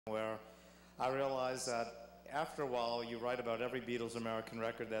where I realized that after a while you write about every Beatles American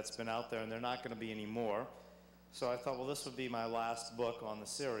record that's been out there and they're not going to be any more. So I thought, well, this would be my last book on the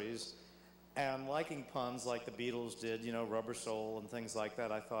series. And liking puns like the Beatles did, you know, Rubber Soul and things like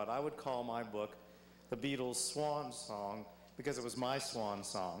that, I thought I would call my book The Beatles' Swan Song because it was my swan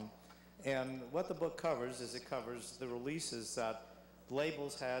song. And what the book covers is it covers the releases that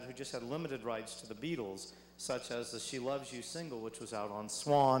labels had who just had limited rights to the Beatles, such as the She Loves You single, which was out on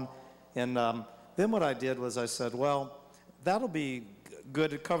Swan. And then what I did was I said, well, that'll be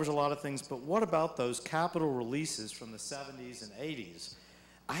good. It covers a lot of things, but what about those Capitol releases from the 70s and 80s?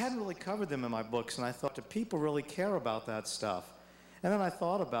 I hadn't really covered them in my books, and I thought, do people really care about that stuff? And then I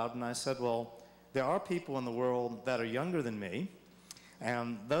thought about it, and I said, well, there are people in the world that are younger than me,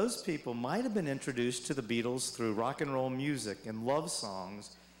 and those people might have been introduced to the Beatles through rock and roll music and love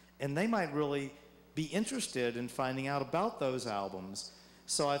songs, and they might really be interested in finding out about those albums.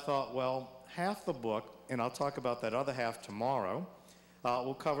 So I thought, well, half the book, and I'll talk about that other half tomorrow,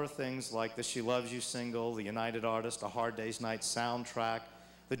 will cover things like the She Loves You single, the United Artists, A Hard Day's Night soundtrack,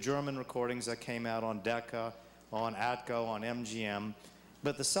 the German recordings that came out on Decca, on Atco, on MGM.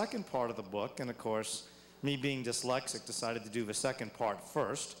 But the second part of the book, and of course, me being dyslexic decided to do the second part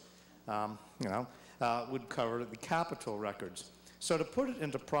first, would cover the Capitol records. So to put it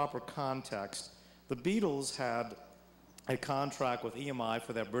into proper context, the Beatles had a contract with EMI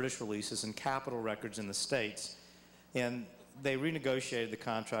for their British releases and Capitol Records in the States. And they renegotiated the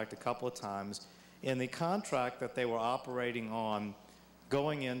contract a couple of times. And the contract that they were operating on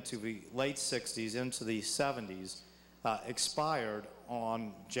going into the late 60s, into the 70s, expired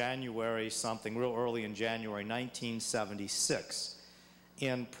on January something, real early in January 1976.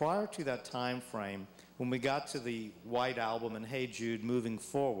 And prior to that time frame, when we got to the White Album and Hey Jude moving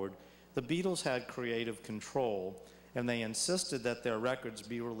forward, the Beatles had creative control, and they insisted that their records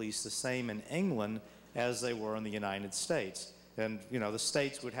be released the same in England as they were in the United States. And, you know, the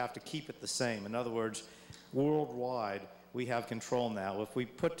states would have to keep it the same. In other words, worldwide, we have control now. If we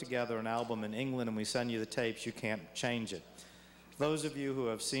put together an album in England and we send you the tapes, you can't change it. Those of you who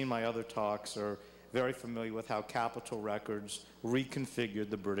have seen my other talks are very familiar with how Capitol Records reconfigured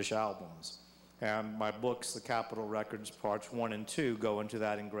the British albums. And my books, the Capitol Records Parts 1 and 2, go into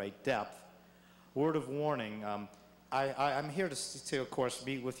that in great depth. Word of warning, I'm here to, of course,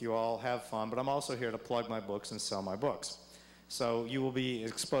 meet with you all, have fun, but I'm also here to plug my books and sell my books. So you will be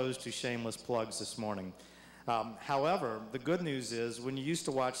exposed to shameless plugs this morning. However, the good news is when you used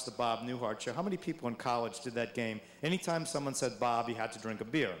to watch the Bob Newhart show, how many people in college did that game? Anytime someone said Bob, you had to drink a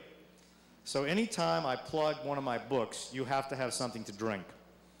beer. So anytime I plug one of my books, you have to have something to drink.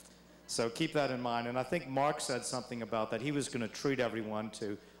 So keep that in mind. And I think Mark said something about that. He was going to treat everyone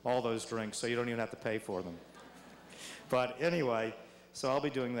to all those drinks, so you don't even have to pay for them. But anyway, so I'll be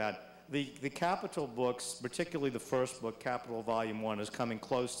doing that. The Capitol books, particularly the first book, Capitol Volume 1, is coming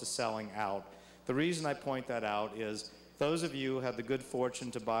close to selling out. The reason I point that out is those of you who had the good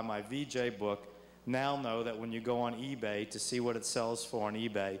fortune to buy my VJ book now know that when you go on eBay to see what it sells for on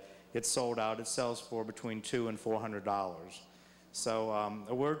eBay, it's sold out. It sells for between $200 and $400. So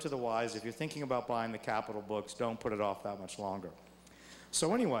a word to the wise, if you're thinking about buying the Capitol books, don't put it off that much longer.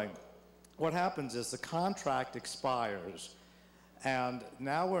 So anyway, what happens is the contract expires, and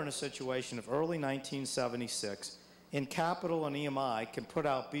now we're in a situation of early 1976, and Capitol and EMI can put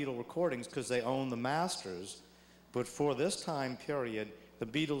out Beatle recordings because they own the masters, but for this time period, the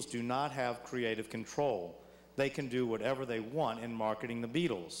Beatles do not have creative control. They can do whatever they want in marketing the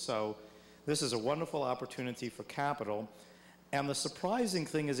Beatles. So this is a wonderful opportunity for Capitol. And the surprising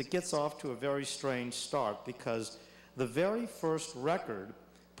thing is it gets off to a very strange start because the very first record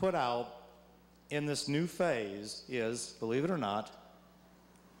put out in this new phase is, believe it or not,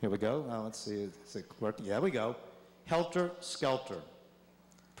 here we go. Let's see, is it working? Yeah, we go. Helter Skelter,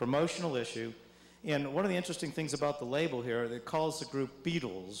 promotional issue. And one of the interesting things about the label here, it calls the group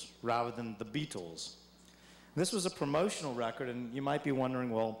Beatles rather than the Beatles. This was a promotional record, and you might be wondering,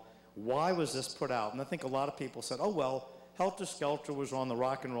 well, why was this put out? And I think a lot of people said, oh, well, Helter Skelter was on the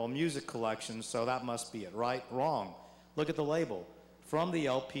Rock and Roll Music Collection, so that must be it, right? Wrong. Look at the label. From the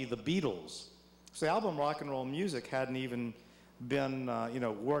LP, The Beatles. So the album Rock and Roll Music hadn't even been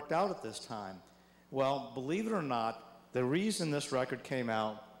worked out at this time. Well, believe it or not, the reason this record came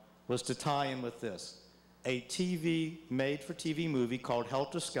out was to tie in with this. A made-for-TV movie called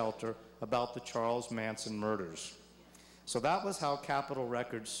Helter Skelter about the Charles Manson murders. So that was how Capitol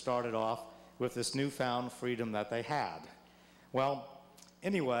Records started off with this newfound freedom that they had. Well,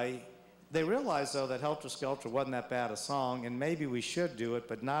 anyway, they realized, though, that Helter Skelter wasn't that bad a song, and maybe we should do it,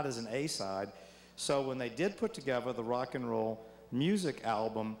 but not as an A-side. So when they did put together the Rock and Roll Music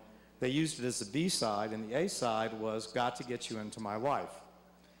album, they used it as the B-side, and the A-side was Got to Get You Into My Life.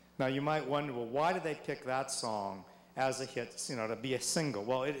 Now, you might wonder, well, why did they pick that song as a hit, to be a single?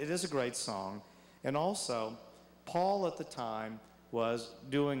 Well, it is a great song. And also, Paul at the time was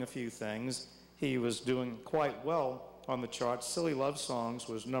doing a few things. He was doing quite well on the charts. Silly Love Songs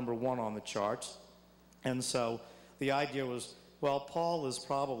was #1 on the charts. And so the idea was, well, Paul is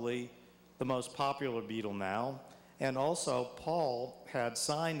probably the most popular Beatle now. And also, Paul had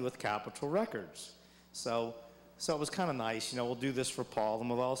signed with Capitol Records. So it was kind of nice, we'll do this for Paul, and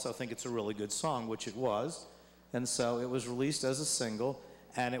we'll also think it's a really good song, which it was. And so it was released as a single,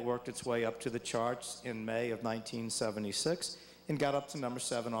 and it worked its way up to the charts in May of 1976, and got up to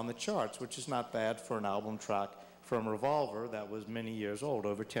 #7 on the charts, which is not bad for an album track from Revolver that was many years old,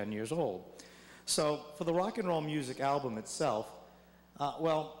 over 10 years old. So for the rock and roll music album itself,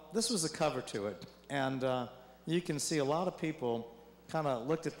 well, this was a cover to it, and you can see a lot of people kind of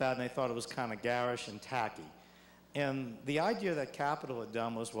looked at that and they thought it was kind of garish and tacky. And the idea that Capitol had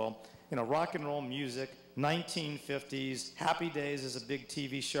done was, well, rock and roll music, 1950s, Happy Days is a big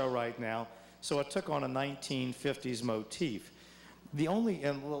TV show right now, so it took on a 1950s motif.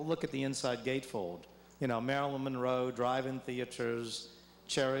 And we'll look at the inside gatefold, Marilyn Monroe, drive-in theaters,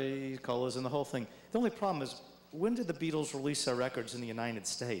 cherry colas, and the whole thing. The only problem is, when did the Beatles release their records in the United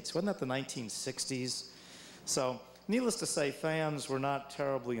States? Wasn't that the 1960s? So, needless to say, fans were not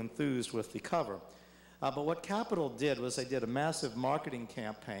terribly enthused with the cover. But what Capitol did was they did a massive marketing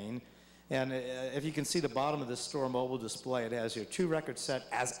campaign. And if you can see the bottom of this store mobile display, it has your 2-record set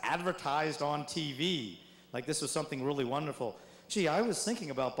as advertised on TV. Like this was something really wonderful. Gee, I was thinking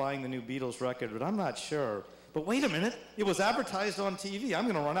about buying the new Beatles record, but I'm not sure. But wait a minute, it was advertised on TV. I'm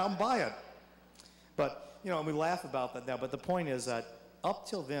going to run out and buy it. But, we laugh about that now. But the point is that up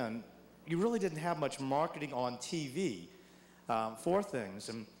till then, you really didn't have much marketing on TV for things.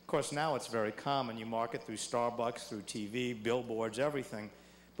 And of course, now it's very common. You market through Starbucks, through TV, billboards, everything.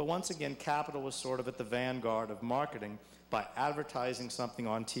 But once again, Capitol was sort of at the vanguard of marketing by advertising something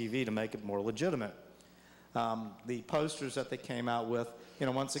on TV to make it more legitimate. The posters that they came out with,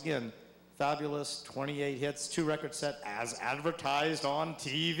 once again, fabulous, 28 hits, 2-record set as advertised on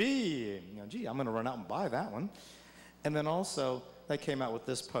TV. Gee, I'm going to run out and buy that one. And then also, they came out with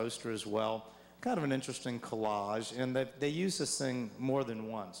this poster as well, kind of an interesting collage, and they used this thing more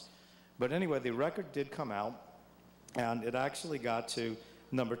than once. But anyway, the record did come out, and it actually got to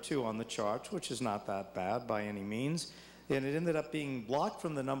 #2 on the charts, which is not that bad by any means. And it ended up being blocked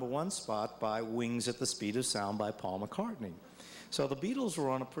from the #1 spot by Wings at the Speed of Sound by Paul McCartney. So the Beatles were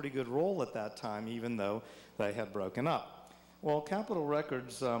on a pretty good roll at that time, even though they had broken up. Well, Capitol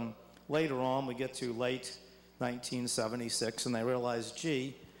Records, later on, we get to late 1976, and they realized,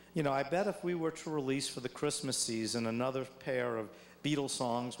 gee, I bet if we were to release for the Christmas season another pair of Beatles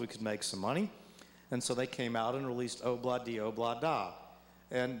songs, we could make some money. And so they came out and released Oh-Blah-Dee, Oh-Blah-Da.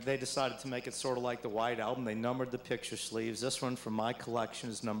 And they decided to make it sort of like the White Album. They numbered the picture sleeves. This one from my collection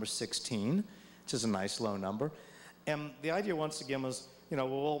is number 16, which is a nice low number. And the idea, once again, was,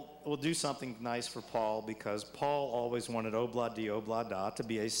 we'll do something nice for Paul, because Paul always wanted Oh-Blah-Dee, Oh-Blah-Da to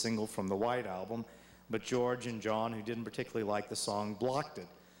be a single from the White Album. But George and John, who didn't particularly like the song, blocked it.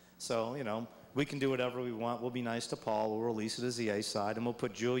 So, we can do whatever we want. We'll be nice to Paul. We'll release it as the A-side, and we'll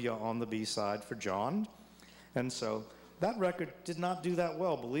put Julia on the B-side for John. And so that record did not do that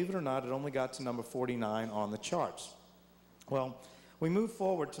well. Believe it or not, it only got to number 49 on the charts. Well, we move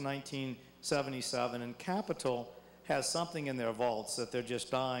forward to 1977, and Capitol has something in their vaults that they're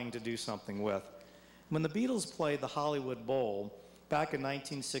just dying to do something with. When the Beatles played the Hollywood Bowl back in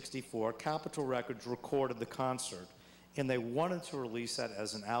 1964, Capitol Records recorded the concert, and they wanted to release that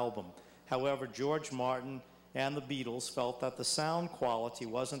as an album. However, George Martin and the Beatles felt that the sound quality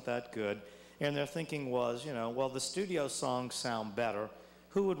wasn't that good, and their thinking was, well, the studio songs sound better.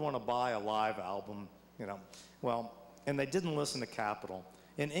 Who would want to buy a live album, Well, and they didn't listen to Capitol.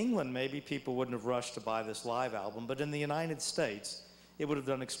 In England, maybe people wouldn't have rushed to buy this live album, but in the United States, it would have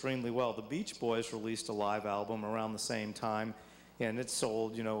done extremely well. The Beach Boys released a live album around the same time, and it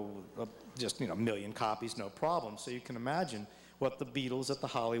sold, just, a million copies, no problem. So you can imagine what the Beatles at the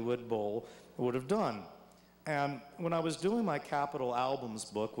Hollywood Bowl would have done. And when I was doing my Capitol Albums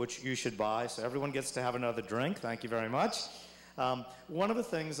book, which you should buy, so everyone gets to have another drink, thank you very much. One of the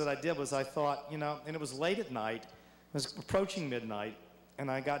things that I did was I thought, and it was late at night, it was approaching midnight, and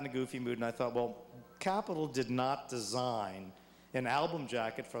I got in a goofy mood, and I thought, well, Capitol did not design an album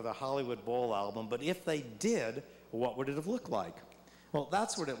jacket for the Hollywood Bowl album, but if they did, what would it have looked like? Well,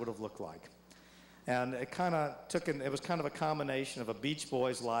 that's what it would have looked like. And it was kind of a combination of a Beach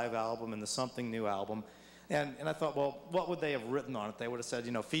Boys live album and the Something New album. And I thought, well, what would they have written on it? They would have said,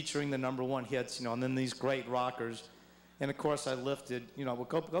 you know, featuring the #1 hits, you know, and then these great rockers. And of course, I lifted, you know, we'll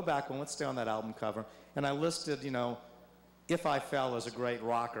go back one, let's stay on that album cover. And I listed, you know, If I Fell as a great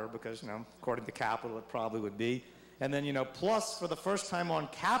rocker, because, you know, according to Capitol, it probably would be. And then, you know, plus for the first time on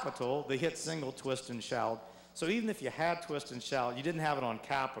Capitol, the hit single Twist and Shout. So even if you had Twist and Shout, you didn't have it on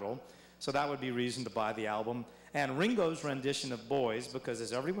Capitol. So that would be reason to buy the album. And Ringo's rendition of Boys, because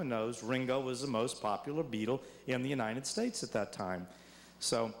as everyone knows, Ringo was the most popular Beatle in the United States at that time.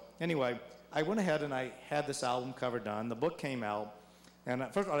 So anyway, I went ahead and I had this album cover done. The book came out. And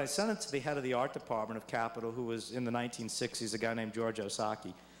first of all, I sent it to the head of the art department of Capitol, who was in the 1960s, a guy named George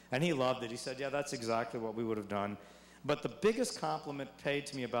Osaki. And he loved it. He said, yeah, that's exactly what we would have done. But the biggest compliment paid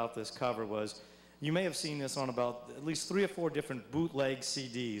to me about this cover was, you may have seen this on about at least 3 or 4 different bootleg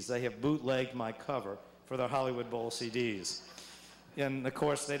CDs. They have bootlegged my cover for their Hollywood Bowl CDs. And of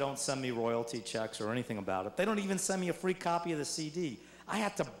course, they don't send me royalty checks or anything about it. They don't even send me a free copy of the CD. I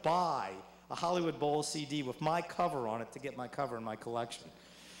had to buy a Hollywood Bowl CD with my cover on it to get my cover in my collection.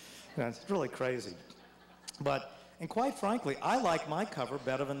 You know, it's really crazy. But, and quite frankly, I like my cover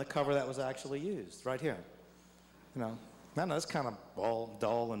better than the cover that was actually used, right here. You know, I know it's kind of all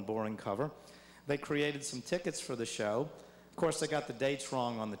dull and boring cover. They created some tickets for the show. Of course, they got the dates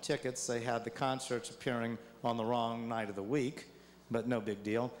wrong on the tickets. They had the concerts appearing on the wrong night of the week, but no big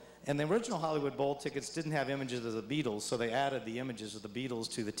deal. And the original Hollywood Bowl tickets didn't have images of the Beatles, so they added the images of the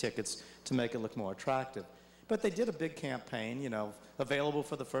Beatles to the tickets to make it look more attractive. But they did a big campaign, you know, available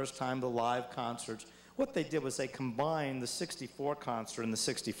for the first time, the live concerts. What they did was they combined the '64 concert and the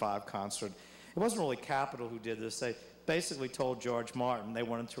 '65 concert. It wasn't really Capitol who did this. They basically told George Martin they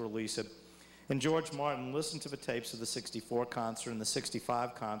wanted to release it. And George Martin listened to the tapes of the '64 concert and the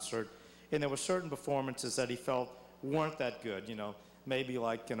 '65 concert, and there were certain performances that he felt weren't that good, you know, maybe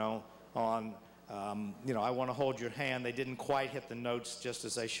like, you know, on, you know, I Want to Hold Your Hand, they didn't quite hit the notes just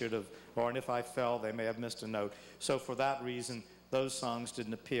as they should have, or and If I Fell, they may have missed a note. So for that reason, those songs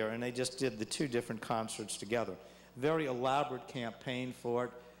didn't appear, and they just did the 2 different concerts together. Very elaborate campaign for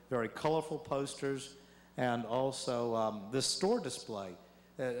it, very colorful posters, and also this store display.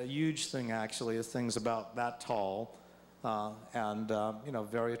 A huge thing, actually, is things about that tall and, you know,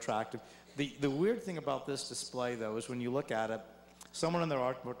 very attractive. The weird thing about this display, though, is when you look at it, someone in their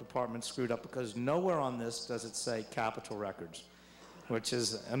art department screwed up because nowhere on this does it say Capitol Records, which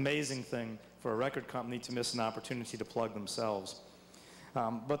is an amazing thing for a record company to miss an opportunity to plug themselves.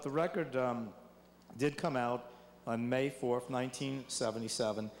 But the record did come out on May 4th,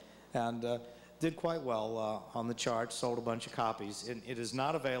 1977, and did quite well on the charts, sold a bunch of copies. It is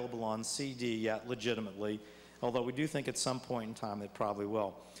not available on CD yet, legitimately, although we do think at some point in time it probably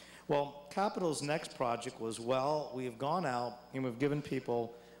will. Well, Capitol's next project was, well, we have gone out and we've given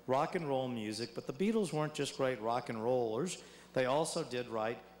people rock and roll music, but the Beatles weren't just great rock and rollers. They also did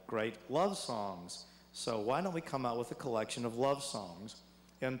write great love songs. So why don't we come out with a collection of love songs?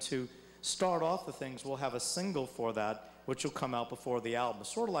 And to start off the things, we'll have a single for that, which will come out before the album.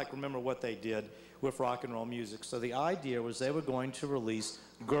 Sort of like, remember what they did with rock and roll music. So the idea was they were going to release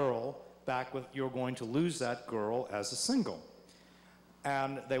Girl back with You're Going to Lose That Girl as a single.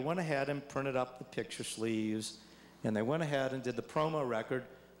 And they went ahead and printed up the picture sleeves, and they went ahead and did the promo record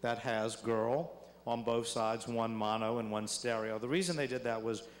that has Girl on both sides, one mono and one stereo. The reason they did that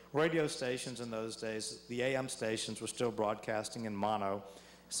was radio stations in those days, the AM stations were still broadcasting in mono,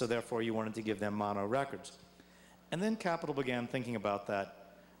 so therefore you wanted to give them mono records. And then Capitol began thinking about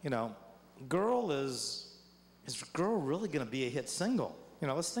that. You know, Girl is Girl really going to be a hit single? You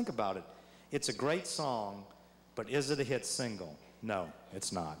know, let's think about it. It's a great song, but is it a hit single? No,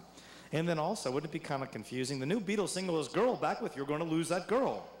 it's not. And then also, wouldn't it be kind of confusing? The new Beatles single is Girl, back with You're Going to Lose That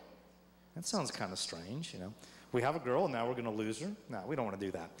Girl. That sounds kind of strange, you know. We have a girl, and now we're going to lose her? No, we don't want to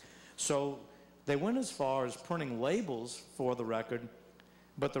do that. So they went as far as printing labels for the record,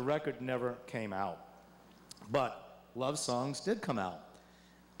 but the record never came out. But Love Songs did come out.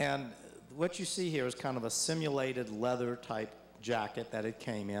 And what you see here is kind of a simulated leather type jacket that it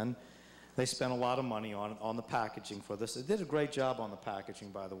came in. They spent a lot of money on the packaging for this. They did a great job on the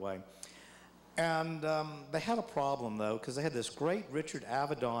packaging, by the way. And they had a problem, though, because they had this great Richard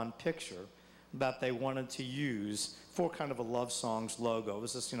Avedon picture that they wanted to use for kind of a Love Songs logo. It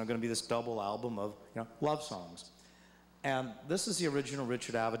was just, you know, going to be this double album of, you know, love songs. And this is the original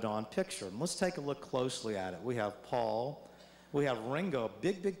Richard Avedon picture. And let's take a look closely at it. We have Paul. We have Ringo, a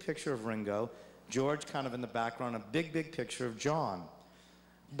big, big picture of Ringo. George kind of in the background, a big, big picture of John.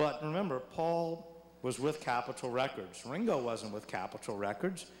 But remember, Paul was with Capitol Records. Ringo wasn't with Capitol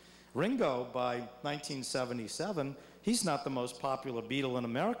Records. Ringo, by 1977, he's not the most popular Beatle in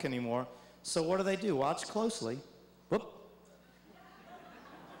America anymore. So what do? Watch closely. Whoop.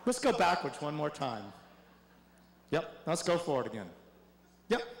 Let's go backwards one more time. Yep, let's go forward again.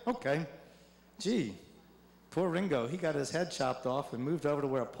 Yep, okay. Gee, poor Ringo, he got his head chopped off and moved over to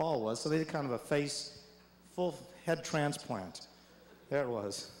where Paul was, so they did kind of a full head transplant. There it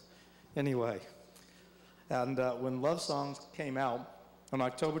was. Anyway, and when Love Songs came out on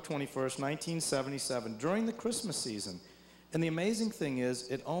October 21st, 1977, during the Christmas season, and the amazing thing is,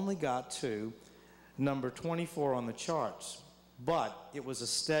 it only got to number 24 on the charts, but it was a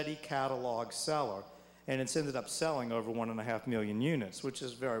steady catalog seller, and it's ended up selling over 1.5 million units, which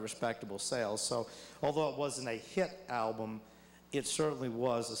is very respectable sales. So although it wasn't a hit album, it certainly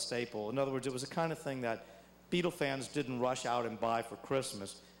was a staple. In other words, it was the kind of thing that Beatle fans didn't rush out and buy for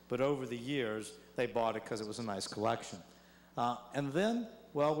Christmas, but over the years, they bought it because it was a nice collection. And then,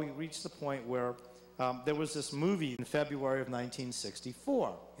 well, we reached the point where there was this movie in February of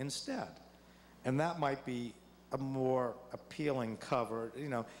 1964 instead. And that might be a more appealing cover, you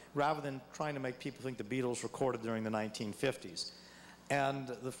know, rather than trying to make people think the Beatles recorded during the 1950s.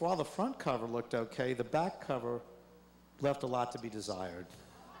 And while the front cover looked okay, the back cover left a lot to be desired.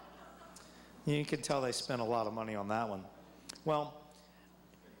 You can tell they spent a lot of money on that one. Well,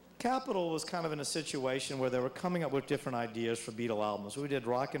 Capitol was kind of in a situation where they were coming up with different ideas for Beatle albums. We did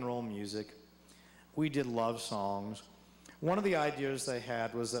rock and roll music. We did love songs. One of the ideas they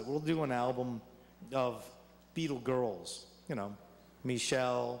had was that we'll do an album of Beatle girls, you know,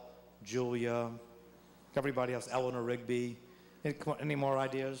 Michelle, Julia, everybody else, Eleanor Rigby. Any more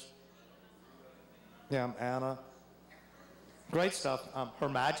ideas? Yeah, Anna. Great stuff. Her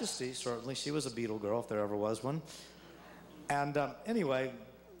Majesty, certainly, she was a Beatle girl if there ever was one. And anyway,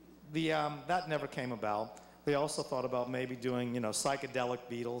 that never came about. They also thought about maybe doing, you know, psychedelic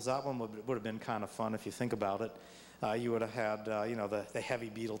Beatles. That one would have been kind of fun if you think about it. You would have had, you know, the heavy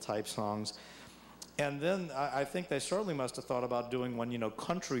Beatle type songs. And then I think they certainly must have thought about doing one, you know,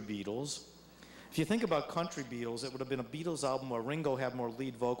 country Beatles. If you think about country Beatles, it would have been a Beatles album where Ringo had more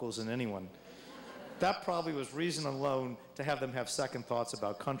lead vocals than anyone. That probably was reason alone to have them have second thoughts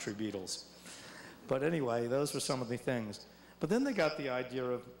about country Beatles. But anyway, those were some of the things. But then they got the idea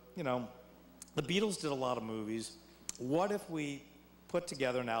of, you know, the Beatles did a lot of movies. What if we put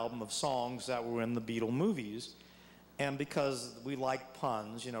together an album of songs that were in the Beatle movies? And because we like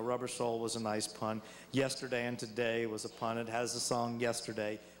puns, you know, Rubber Soul was a nice pun. Yesterday and Today was a pun. It has the song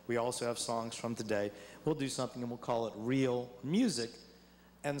Yesterday. We also have songs from today. We'll do something and we'll call it Real Music.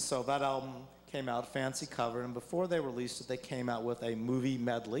 And so that album came out, fancy cover, and before they released it, they came out with a movie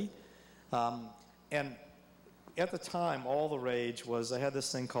medley. And at the time, all the rage was they had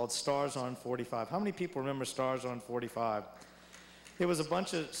this thing called Stars on 45. How many people remember Stars on 45? It was a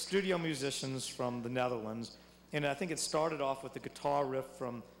bunch of studio musicians from the Netherlands. And I think it started off with the guitar riff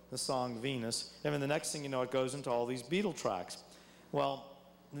from the song Venus. And then the next thing you know, it goes into all these Beatle tracks. Well,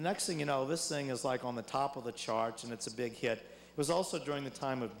 the next thing you know, this thing is like on the top of the charts and it's a big hit. It was also during the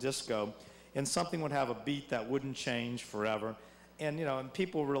time of disco. And something would have a beat that wouldn't change forever. And, you know, and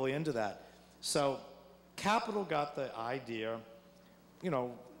people were really into that. So Capitol got the idea, you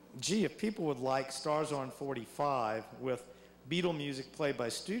know, gee, if people would like Stars on 45 with Beatle music played by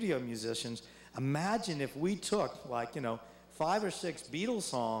studio musicians, imagine if we took, like, you know, 5 or 6 Beatles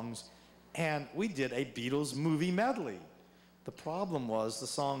songs and we did a Beatles movie medley. The problem was the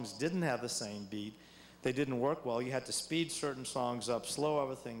songs didn't have the same beat. They didn't work well. You had to speed certain songs up, slow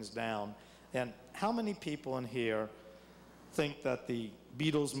other things down. And how many people in here think that the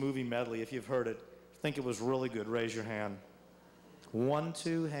Beatles movie medley, if you've heard it, think it was really good? Raise your hand. 1,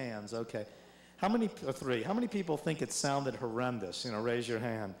 2 hands, okay. How many, or 3, how many people think it sounded horrendous? You know, raise your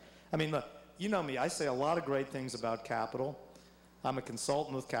hand. I mean, look, you know me, I say a lot of great things about Capitol. I'm a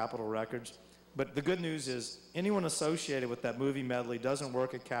consultant with Capitol Records. But the good news is anyone associated with that movie medley doesn't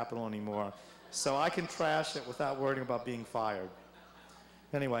work at Capitol anymore. So I can trash it without worrying about being fired.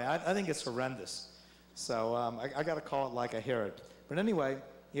 Anyway, I think it's horrendous. So I got to call it like I hear it. But anyway,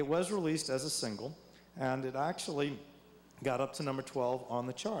 it was released as a single, and it actually got up to number 12 on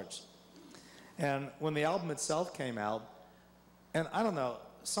the charts. And when the album itself came out, and I don't know,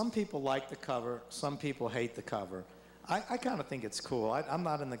 some people like the cover, some people hate the cover. I kind of think it's cool. I'm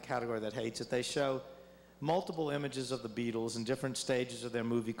not in the category that hates it. They show multiple images of the Beatles in different stages of their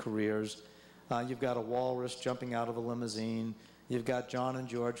movie careers. You've got a walrus jumping out of a limousine. You've got John and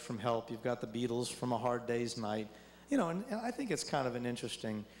George from Help. You've got the Beatles from A Hard Day's Night. You know, and I think it's kind of an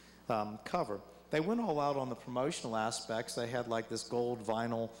interesting cover. They went all out on the promotional aspects. They had like this gold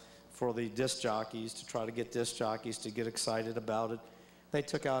vinyl for the disc jockeys to try to get disc jockeys to get excited about it. They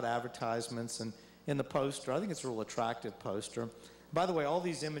took out advertisements, and in the poster, I think it's a real attractive poster. By the way, all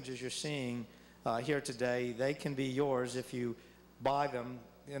these images you're seeing here today, they can be yours if you buy them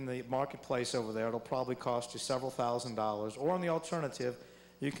in the marketplace over there. It'll probably cost you several $1,000s. Or on the alternative,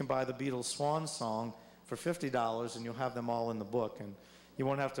 you can buy the Beatles' Swan Song for $50 and you'll have them all in the book. And you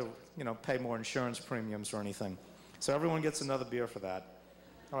won't have to, you know, pay more insurance premiums or anything. So everyone gets another beer for that.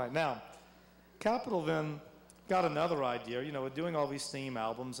 All right, now, Capitol then got another idea. You know, we're doing all these theme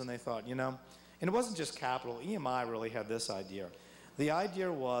albums, and they thought, you know, and it wasn't just Capitol. EMI really had this idea. The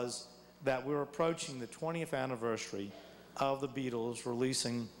idea was that we were approaching the 20th anniversary of the Beatles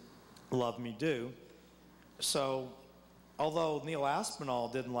releasing Love Me Do. So, although Neil Aspinall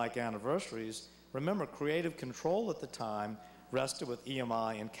didn't like anniversaries, remember, creative control at the time rested with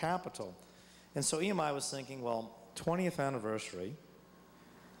EMI and Capitol. And so EMI was thinking, well, 20th anniversary,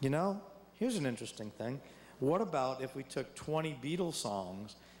 you know, here's an interesting thing. What about if we took 20 Beatles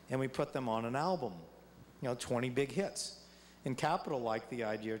songs and we put them on an album? You know, 20 big hits. And Capitol liked the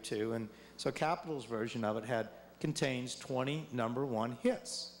idea too, and so Capitol's version of it contains 20 #1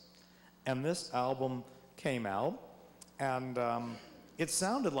 hits. And this album came out, and it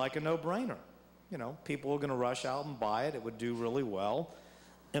sounded like a no-brainer. You know, people were going to rush out and buy it. It would do really well.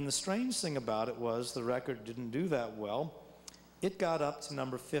 And the strange thing about it was the record didn't do that well. It got up to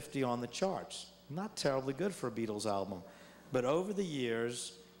number 50 on the charts. Not terribly good for a Beatles album. But over the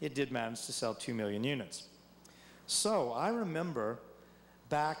years, it did manage to sell 2 million units. So I remember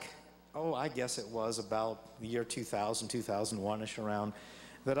back, I guess it was about the year 2000, 2001-ish around,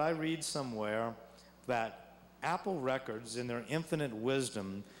 that I read somewhere that Apple Records, in their infinite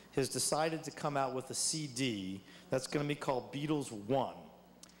wisdom, has decided to come out with a CD that's going to be called Beatles 1.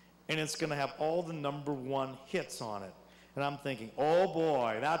 And it's going to have all the #1 hits on it. And I'm thinking, oh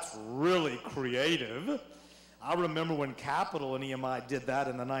boy, that's really creative. I remember when Capitol and EMI did that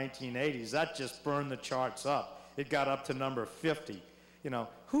in the 1980s. That just burned the charts up. It got up to number 50. You know,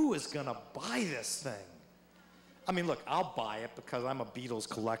 who is going to buy this thing? I mean, look, I'll buy it because I'm a Beatles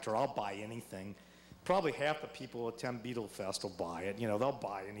collector. I'll buy anything. Probably half the people who attend Beatle Fest will buy it. You know, they'll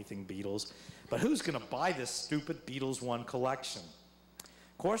buy anything Beatles. But who's going to buy this stupid Beatles 1 collection?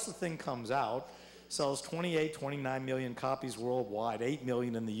 Of course, the thing comes out, sells 28, 29 million copies worldwide, 8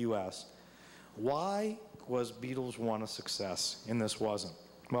 million in the US. Why was Beatles 1 a success and this wasn't?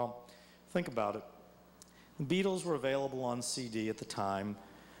 Well, think about it. The Beatles were available on CD at the time,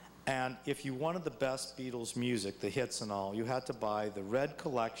 and if you wanted the best Beatles music, the hits and all, you had to buy the red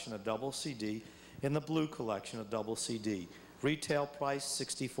collection, a double CD, and the blue collection, a double CD. Retail price,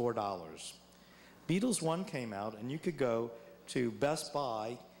 $64. Beatles 1 came out, and you could go to Best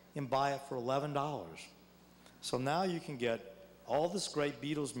Buy and buy it for $11. So now you can get all this great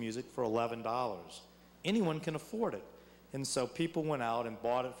Beatles music for $11. Anyone can afford it. And so people went out and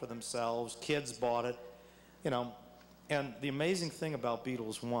bought it for themselves. Kids bought it. You know, and the amazing thing about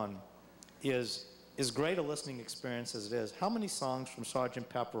Beatles 1 is, as great a listening experience as it is, how many songs from Sgt.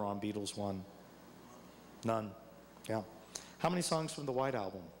 Pepper on Beatles 1? None. Yeah. How many songs from the White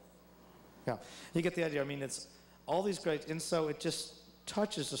Album? Yeah. You get the idea. I mean, it's all these great, and so it just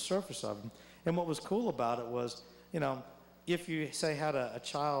touches the surface of them. And what was cool about it was, you know, if you, say, had a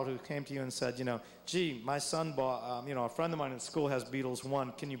child who came to you and said, you know, gee, my son bought, you know, a friend of mine at school has Beatles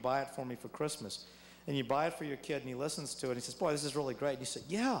 1, can you buy it for me for Christmas? And you buy it for your kid, and he listens to it, and he says, boy, this is really great. And you say,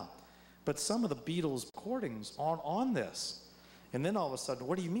 yeah, but some of the Beatles recordings aren't on this. And then all of a sudden,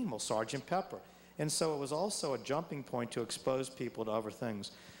 what do you mean? Well, Sgt. Pepper. And so it was also a jumping point to expose people to other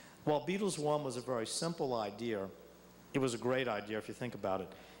things. While Beatles 1 was a very simple idea, it was a great idea if you think about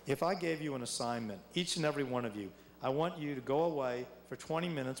it. If I gave you an assignment, each and every one of you, I want you to go away for 20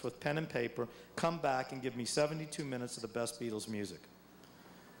 minutes with pen and paper, come back and give me 72 minutes of the best Beatles music.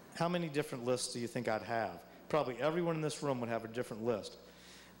 How many different lists do you think I'd have? Probably everyone in this room would have a different list.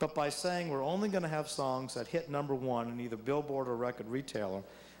 But by saying we're only going to have songs that hit #1 in either Billboard or record retailer,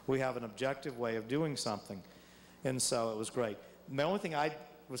 we have an objective way of doing something. And so it was great. The only thing I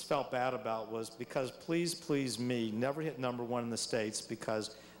felt bad about was because Please Please Me never hit #1 in the States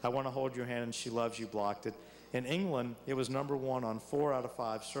because I Want to Hold Your Hand and She Loves You blocked it. In England, it was #1 on 4 out of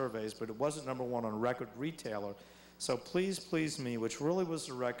 5 surveys, but it wasn't #1 on record retailer. So Please Please Me, which really was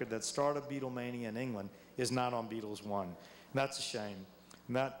the record that started Beatlemania in England, is not on Beatles 1. And that's a shame.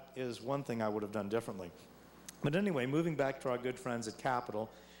 And that is one thing I would have done differently. But anyway, moving back to our good friends at Capitol,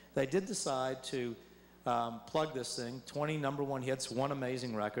 they did decide to plug this thing, 20 #1 hits, one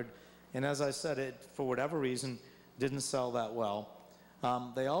amazing record. And as I said, it, for whatever reason, didn't sell that well.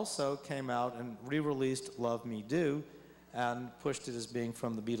 They also came out and re-released Love Me Do and pushed it as being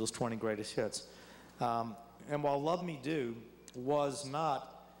from the Beatles' 20 greatest hits. And while Love Me Do was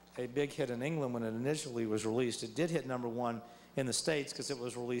not a big hit in England when it initially was released, it did hit #1 in the States because it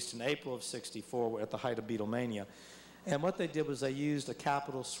was released in April of '64 at the height of Beatlemania. And what they did was they used a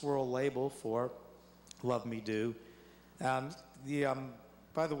Capitol swirl label for Love Me Do.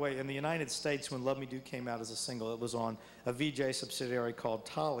 By the way, in the United States, when Love Me Do came out as a single, it was on a VJ subsidiary called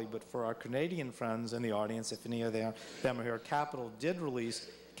Tolly. But for our Canadian friends in the audience, if any of them are here, Capitol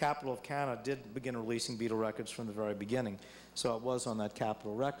of Canada did begin releasing Beatle records from the very beginning. So it was on that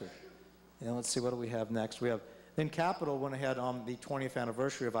Capitol record. And let's see, what do we have next? Then Capitol went ahead on the 20th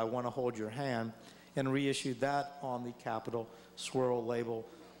anniversary of I Want to Hold Your Hand and reissued that on the Capitol swirl label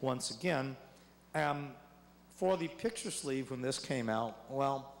once again. For the picture sleeve, when this came out,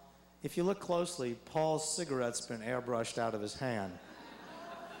 well, if you look closely, Paul's cigarette's been airbrushed out of his hand.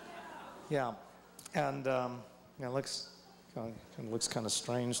 Yeah, and it looks kind of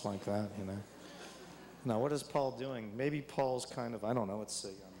strange like that, you know. Now, what is Paul doing? Maybe Paul's kind of, I don't know, let's see.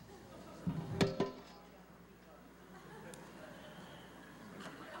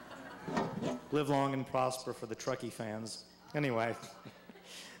 Live long and prosper for the Truckee fans. Anyway,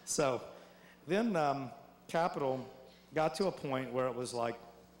 so then Capitol got to a point where it was like,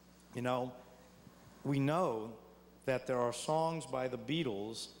 you know, we know that there are songs by the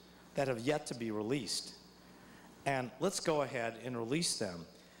Beatles that have yet to be released, and let's go ahead and release them.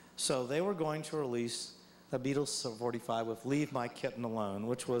 So they were going to release the Beatles 45 with Leave My Kitten Alone,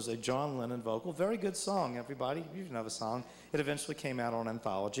 which was a John Lennon vocal. Very good song, everybody. You know the song. It eventually came out on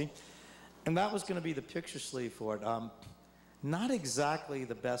Anthology. And that was going to be the picture sleeve for it. Not exactly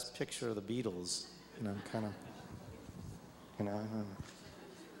the best picture of the Beatles, you know, kind of, you know.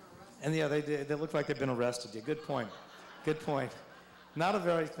 And yeah, they look like they've been arrested. Yeah, good point. Good point. Not a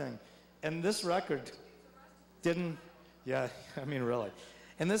very thing. And this record didn't, yeah, I mean, really.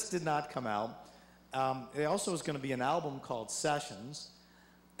 And this did not come out. There also was going to be an album called Sessions,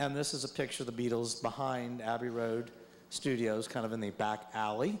 and this is a picture of the Beatles behind Abbey Road Studios, kind of in the back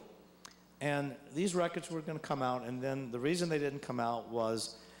alley. And these records were going to come out, and then the reason they didn't come out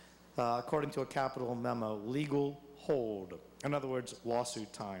was, according to a Capitol memo, legal hold. In other words,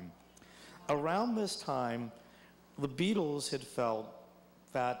 lawsuit time. Around this time, the Beatles had felt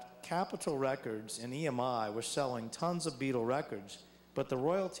that Capitol Records and EMI were selling tons of Beatle records, but the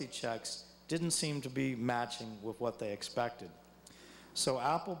royalty checks didn't seem to be matching with what they expected. So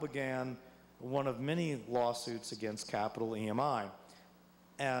Apple began one of many lawsuits against Capitol EMI.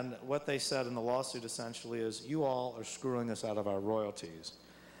 And what they said in the lawsuit essentially is, you all are screwing us out of our royalties.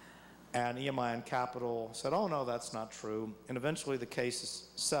 And EMI and Capitol said, oh no, that's not true. And eventually the case is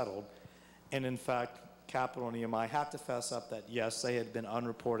settled. And in fact, Capitol and EMI had to fess up that yes, they had been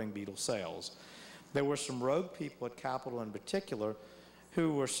unreporting Beatle sales. There were some rogue people at Capitol in particular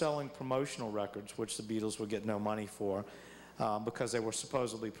who were selling promotional records, which the Beatles would get no money for because they were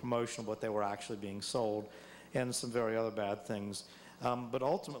supposedly promotional, but they were actually being sold, and some very other bad things. But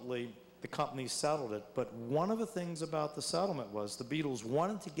ultimately, the company settled it. But one of the things about the settlement was the Beatles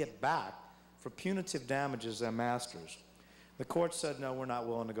wanted to get back for punitive damages their masters. The court said, no, we're not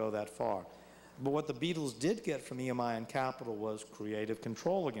willing to go that far. But what the Beatles did get from EMI and Capitol was creative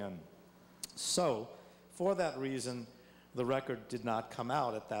control again. So, for that reason, the record did not come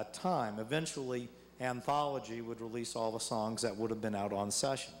out at that time. Eventually, Anthology would release all the songs that would have been out on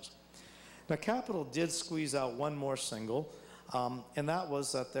Sessions. Now, Capitol did squeeze out one more single, and that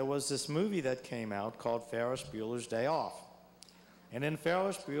was that there was this movie that came out called Ferris Bueller's Day Off. And in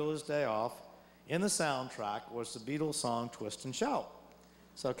Ferris Bueller's Day Off, in the soundtrack was the Beatles song Twist and Shout.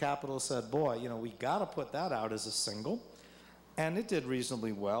 So Capitol said, boy, you know, we got to put that out as a single. And it did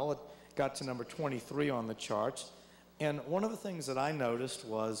reasonably well. It got to number 23 on the charts. And one of the things that I noticed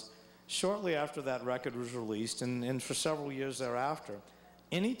was shortly after that record was released, and for several years thereafter,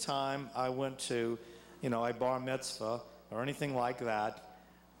 anytime I went to, you know, a bar mitzvah or anything like that,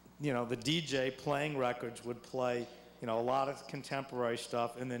 you know, the DJ playing records would play, you know, a lot of contemporary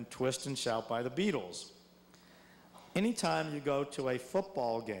stuff and then Twist and Shout by the Beatles. Anytime you go to a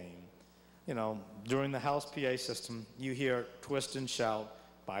football game, you know, during the house PA system, you hear Twist and Shout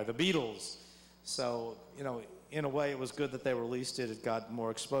by the Beatles. So, you know, in a way, it was good that they released it. It got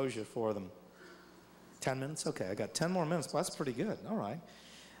more exposure for them. 10 minutes? Okay, I got 10 more minutes. Well, that's pretty good. All right.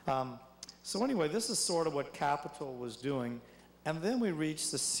 So anyway, this is sort of what Capitol was doing. And then we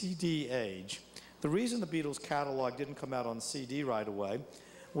reached the CD age. The reason the Beatles catalog didn't come out on CD right away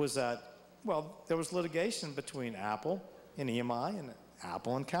was that, well, there was litigation between Apple and EMI and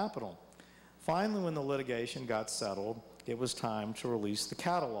Apple and Capitol. Finally, when the litigation got settled, it was time to release the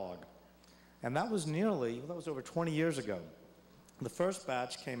catalog. And that was over 20 years ago. The first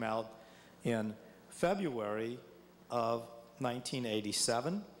batch came out in February of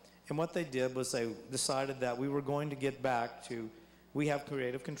 1987, And what they did was they decided that we were going to get back to, we have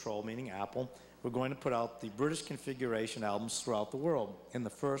creative control, meaning Apple. We're going to put out the British configuration albums throughout the world. And the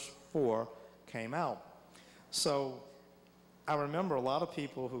first 4 came out. So I remember a lot of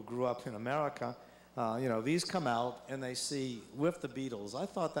people who grew up in America, you know, these come out and they see With the Beatles. I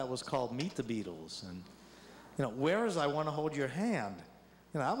thought that was called Meet the Beatles. And, you know, Where Is I Want to Hold Your Hand?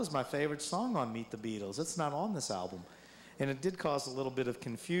 You know, that was my favorite song on Meet the Beatles. It's not on this album. And it did cause a little bit of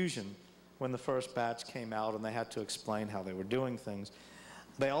confusion when the first batch came out and they had to explain how they were doing things.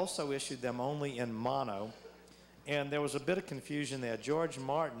 They also issued them only in mono, and there was a bit of confusion there. George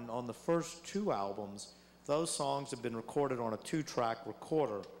Martin, on the first 2 albums, those songs had been recorded on a 2-track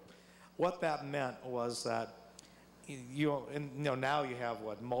recorder. What that meant was that now you have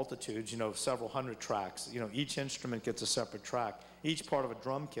what, multitudes, several hundred tracks. Each instrument gets a separate track. Each part of a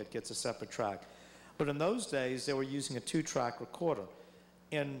drum kit gets a separate track. But in those days, they were using a 2-track recorder.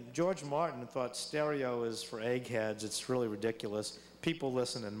 And George Martin thought stereo is for eggheads. It's really ridiculous. People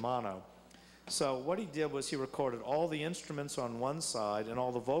listen in mono. So what he did was he recorded all the instruments on one side and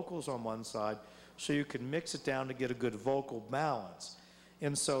all the vocals on one side so you could mix it down to get a good vocal balance.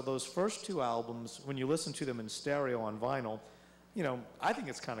 And so those first 2 albums, when you listen to them in stereo on vinyl, I think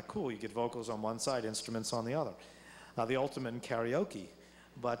it's kind of cool. You get vocals on one side, instruments on the other. The ultimate in karaoke.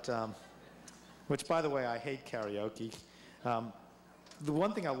 But, which, by the way, I hate karaoke. The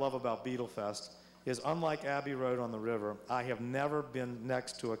one thing I love about Beatlefest is, unlike Abbey Road on the River, I have never been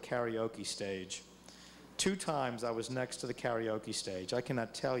next to a karaoke stage. 2 times I was next to the karaoke stage. I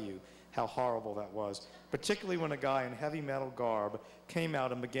cannot tell you how horrible that was, particularly when a guy in heavy metal garb came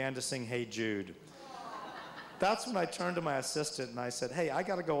out and began to sing Hey Jude. That's when I turned to my assistant and I said, hey, I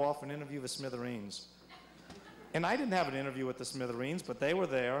got to go off and interview the Smithereens. And I didn't have an interview with the Smithereens, but they were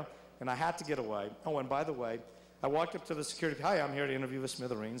there, and I had to get away. Oh, and by the way, I walked up to the security, hi, I'm here to interview the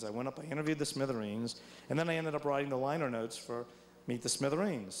Smithereens. I went up, I interviewed the Smithereens, and then I ended up writing the liner notes for Meet the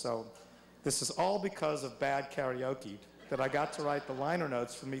Smithereens. So this is all because of bad karaoke that I got to write the liner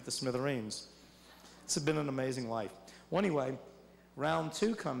notes for Meet the Smithereens. It's been an amazing life. Well, anyway, round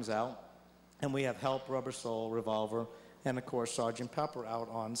 2 comes out, and we have Help, Rubber Soul, Revolver, and of course Sgt. Pepper out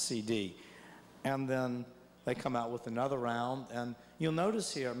on CD. And then they come out with another round, and you'll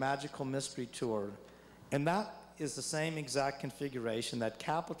notice here, Magical Mystery Tour, and that is the same exact configuration that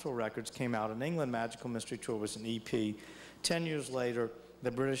Capitol Records came out in England. Magical Mystery Tour was an EP. 10 years later,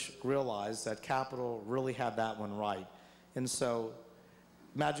 the British realized that Capitol really had that one right. And so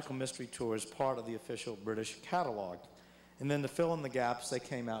Magical Mystery Tour is part of the official British catalog. And then to fill in the gaps, they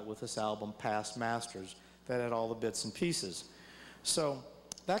came out with this album, Past Masters, that had all the bits and pieces. So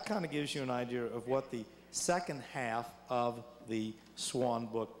that kind of gives you an idea of what the second half of the Swan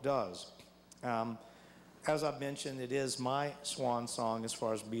book does. As I've mentioned, it is my swan song as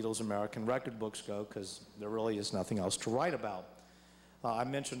far as Beatles American record books go, because there really is nothing else to write about. I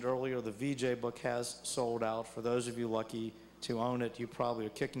mentioned earlier the VJ book has sold out. For those of you lucky to own it, you probably are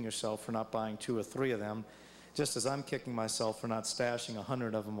kicking yourself for not buying 2 or 3 of them, just as I'm kicking myself for not stashing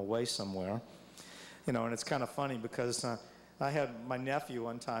 100 of them away somewhere. And it's kind of funny because I had my nephew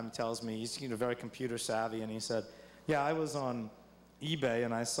one time tells me, he's very computer savvy, and he said, yeah, I was on eBay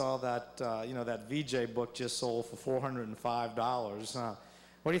and I saw that, that VJ book just sold for $405.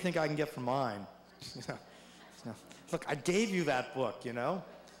 What do you think I can get for mine? Look, I gave you that book,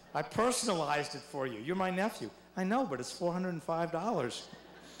 I personalized it for you. You're my nephew. I know, but it's $405.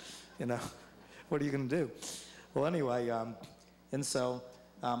 What are you going to do? Well, anyway, and so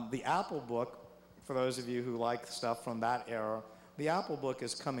the Apple book, for those of you who like stuff from that era, the Apple book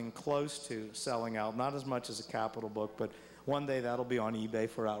is coming close to selling out, not as much as a Capitol book, but one day that'll be on eBay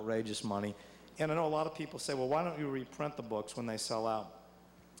for outrageous money. And I know a lot of people say, well, why don't you reprint the books when they sell out?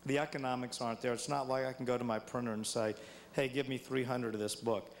 The economics aren't there. It's not like I can go to my printer and say, hey, give me 300 of this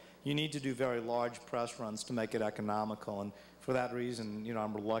book. You need to do very large press runs to make it economical, and for that reason,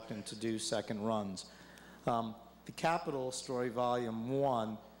 I'm reluctant to do second runs. The Capitol Story Volume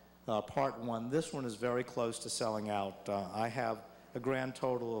 1, Part 1, this one is very close to selling out. I have a grand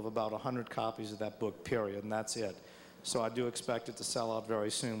total of about 100 copies of that book, period, and that's it. So I do expect it to sell out very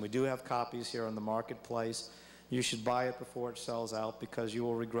soon. We do have copies here in the marketplace. You should buy it before it sells out, because you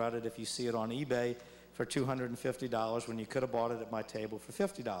will regret it if you see it on eBay for $250 when you could have bought it at my table for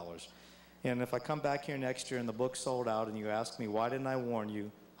 $50. And if I come back here next year and the book's sold out and you ask me, why didn't I warn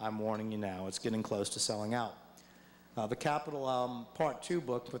you? I'm warning you now. It's getting close to selling out. The Capitol Part 2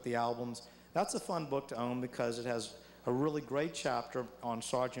 book with the albums, that's a fun book to own because it has a really great chapter on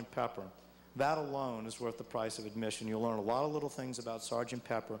Sgt. Pepper. That alone is worth the price of admission. You'll learn a lot of little things about Sgt.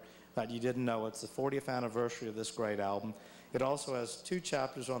 Pepper that you didn't know. It's the 40th anniversary of this great album. It also has 2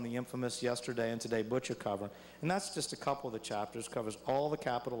 chapters on the infamous Yesterday and Today Butcher cover, and that's just a couple of the chapters, covers all the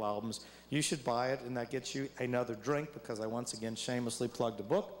Capitol albums. You should buy it, and that gets you another drink, because I once again shamelessly plugged a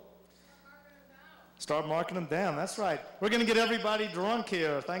book. Start marking them down, that's right. We're going to get everybody drunk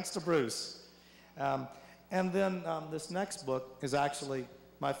here, thanks to Bruce. And then this next book is actually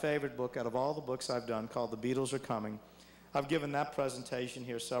my favorite book out of all the books I've done, called The Beatles Are Coming. I've given that presentation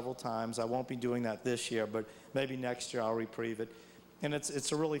here several times. I won't be doing that this year, but maybe next year I'll reprieve it. And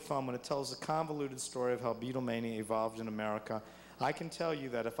it's a really fun one. It tells a convoluted story of how Beatlemania evolved in America. I can tell you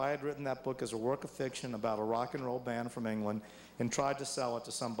that if I had written that book as a work of fiction about a rock and roll band from England and tried to sell it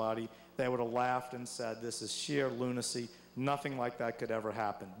to somebody, they would have laughed and said, this is sheer lunacy. Nothing like that could ever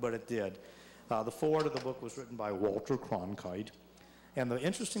happen, but it did. The foreword of the book was written by Walter Cronkite. And the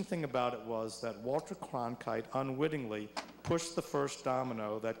interesting thing about it was that Walter Cronkite unwittingly pushed the first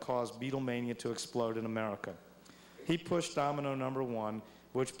domino that caused Beatlemania to explode in America. He pushed domino number 1,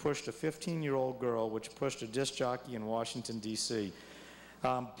 which pushed a 15-year-old girl, which pushed a disc jockey in Washington, D.C.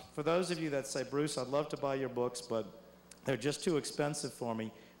 For those of you that say, Bruce, I'd love to buy your books, but they're just too expensive for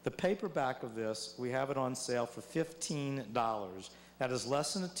me, the paperback of this, we have it on sale for $15. That is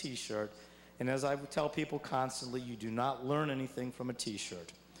less than a T-shirt. And as I tell people constantly, you do not learn anything from a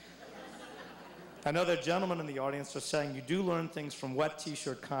T-shirt. I know there are gentlemen in the audience are saying you do learn things from wet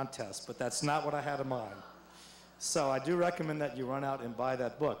T-shirt contests, but that's not what I had in mind. So I do recommend that you run out and buy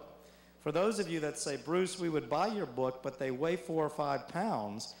that book. For those of you that say, Bruce, we would buy your book, but they weigh 4 or 5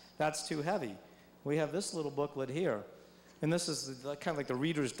 pounds, that's too heavy. We have this little booklet here. And this is kind of like the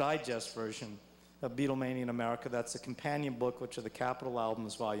Reader's Digest version of Beatlemania in America. That's a companion book, which are the Capitol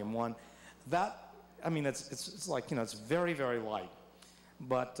albums, Volume 1. That, I mean, it's like, you know, it's very, very light.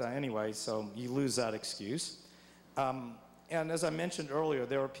 But anyway, so you lose that excuse. And as I mentioned earlier,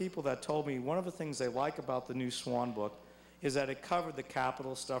 there are people that told me one of the things they like about the new Swan book is that it covered the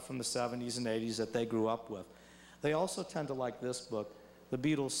Capitol stuff from the 70s and 80s that they grew up with. They also tend to like this book, The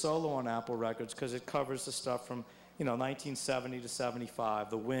Beatles Solo on Apple Records, because it covers the stuff from, you know, 1970 to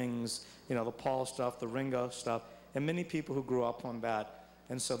 75, the Wings, you know, the Paul stuff, the Ringo stuff, and many people who grew up on that.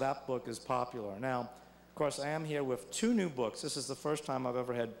 And so that book is popular. Now, of course, I am here with 2 new books. This is the first time I've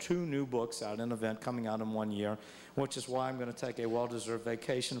ever had 2 new books at an event coming out in 1 year, which is why I'm going to take a well-deserved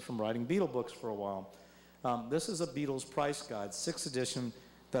vacation from writing Beatle books for a while. This is a Beatles price guide, 6th edition,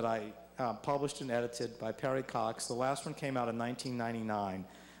 that I published and edited by Perry Cox. The last one came out in 1999,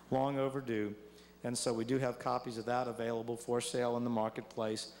 long overdue. And so we do have copies of that available for sale in the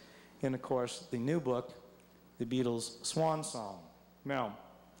marketplace. And of course, the new book, The Beatles Swan Song. Now,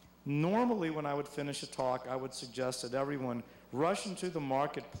 normally when I would finish a talk, I would suggest that everyone rush into the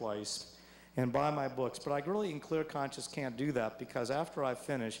marketplace and buy my books. But I really, in clear conscience, can't do that, because after I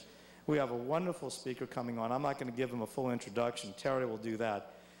finish, we have a wonderful speaker coming on. I'm not going to give him a full introduction. Terry will do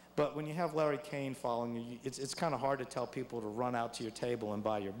that. But when you have Larry Kane following you, it's kind of hard to tell people to run out to your table and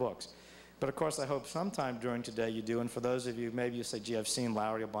buy your books. But of course, I hope sometime during today you do. And for those of you, maybe you say, gee, I've seen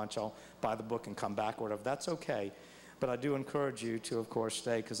Larry a bunch, I'll buy the book and come back or whatever. That's okay. But I do encourage you to, of course,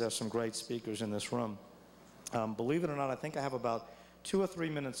 stay, because there's some great speakers in this room. Believe it or not, I think I have about 2 or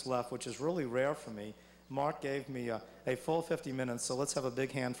 3 minutes left, which is really rare for me. Mark gave me a full 50 minutes, so let's have a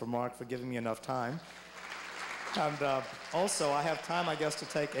big hand for Mark for giving me enough time. And also, I have time, I guess, to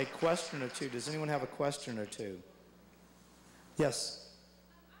take a question or 2. Does anyone have a question or 2? Yes?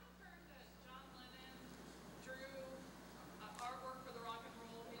 I've heard that John Lennon drew artwork for the rock and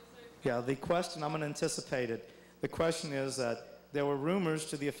roll music. Yeah, the question, I'm going to anticipate it. The question is that there were rumors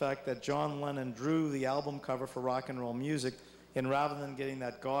to the effect that John Lennon drew the album cover for rock and roll music, and rather than getting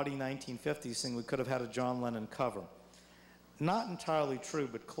that gaudy 1950s thing, we could have had a John Lennon cover. Not entirely true,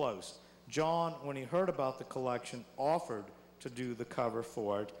 but close. John, when he heard about the collection, offered to do the cover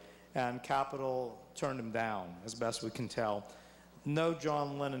for it, and Capitol turned him down, as best we can tell. No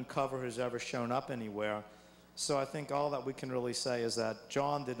John Lennon cover has ever shown up anywhere, so I think all that we can really say is that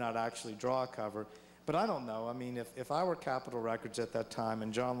John did not actually draw a cover. But I don't know. I mean, if I were Capitol Records at that time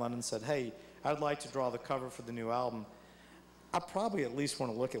and John Lennon said, hey, I'd like to draw the cover for the new album, I'd probably at least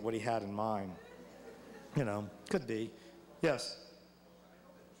want to look at what he had in mind. You know, could be. Yes?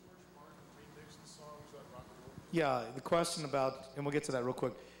 Yeah, the question about, and we'll get to that real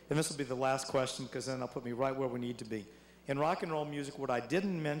quick, and this will be the last question because then it'll put me right where we need to be. In rock and roll music, what I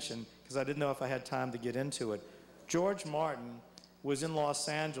didn't mention, because I didn't know if I had time to get into it, George Martin was in Los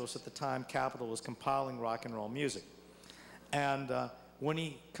Angeles at the time Capitol was compiling rock and roll music. And when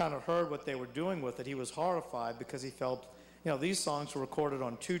he kind of heard what they were doing with it, he was horrified because he felt, you know, these songs were recorded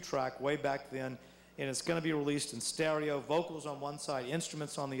on 2-track way back then, and it's going to be released in stereo, vocals on one side,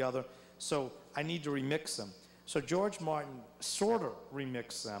 instruments on the other, so I need to remix them. So George Martin sort of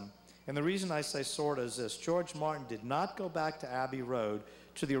remixed them. And the reason I say sort of is this. George Martin did not go back to Abbey Road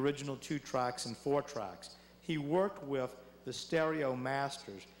to the original 2 tracks and 4 tracks. He worked with the stereo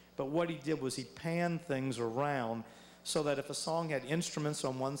masters, but what he did was he panned things around so that if a song had instruments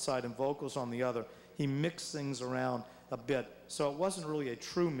on one side and vocals on the other, he mixed things around a bit. So it wasn't really a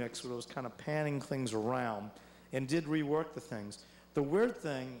true mix, but it was kind of panning things around and did rework the things. The weird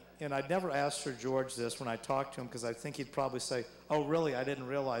thing, and I'd never asked Sir George this when I talked to him because I think he'd probably say, oh really, I didn't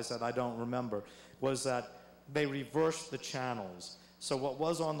realize that, I don't remember, was that they reversed the channels. So what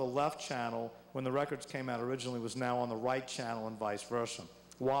was on the left channel when the records came out originally was now on the right channel and vice versa.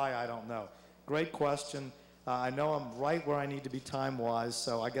 Why, I don't know. Great question. I know I'm right where I need to be time-wise,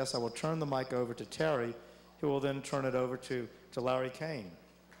 so I guess I will turn the mic over to Terry, who will then turn it over to Larry Kane.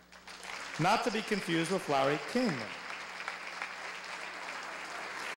 Not to be confused with Larry King.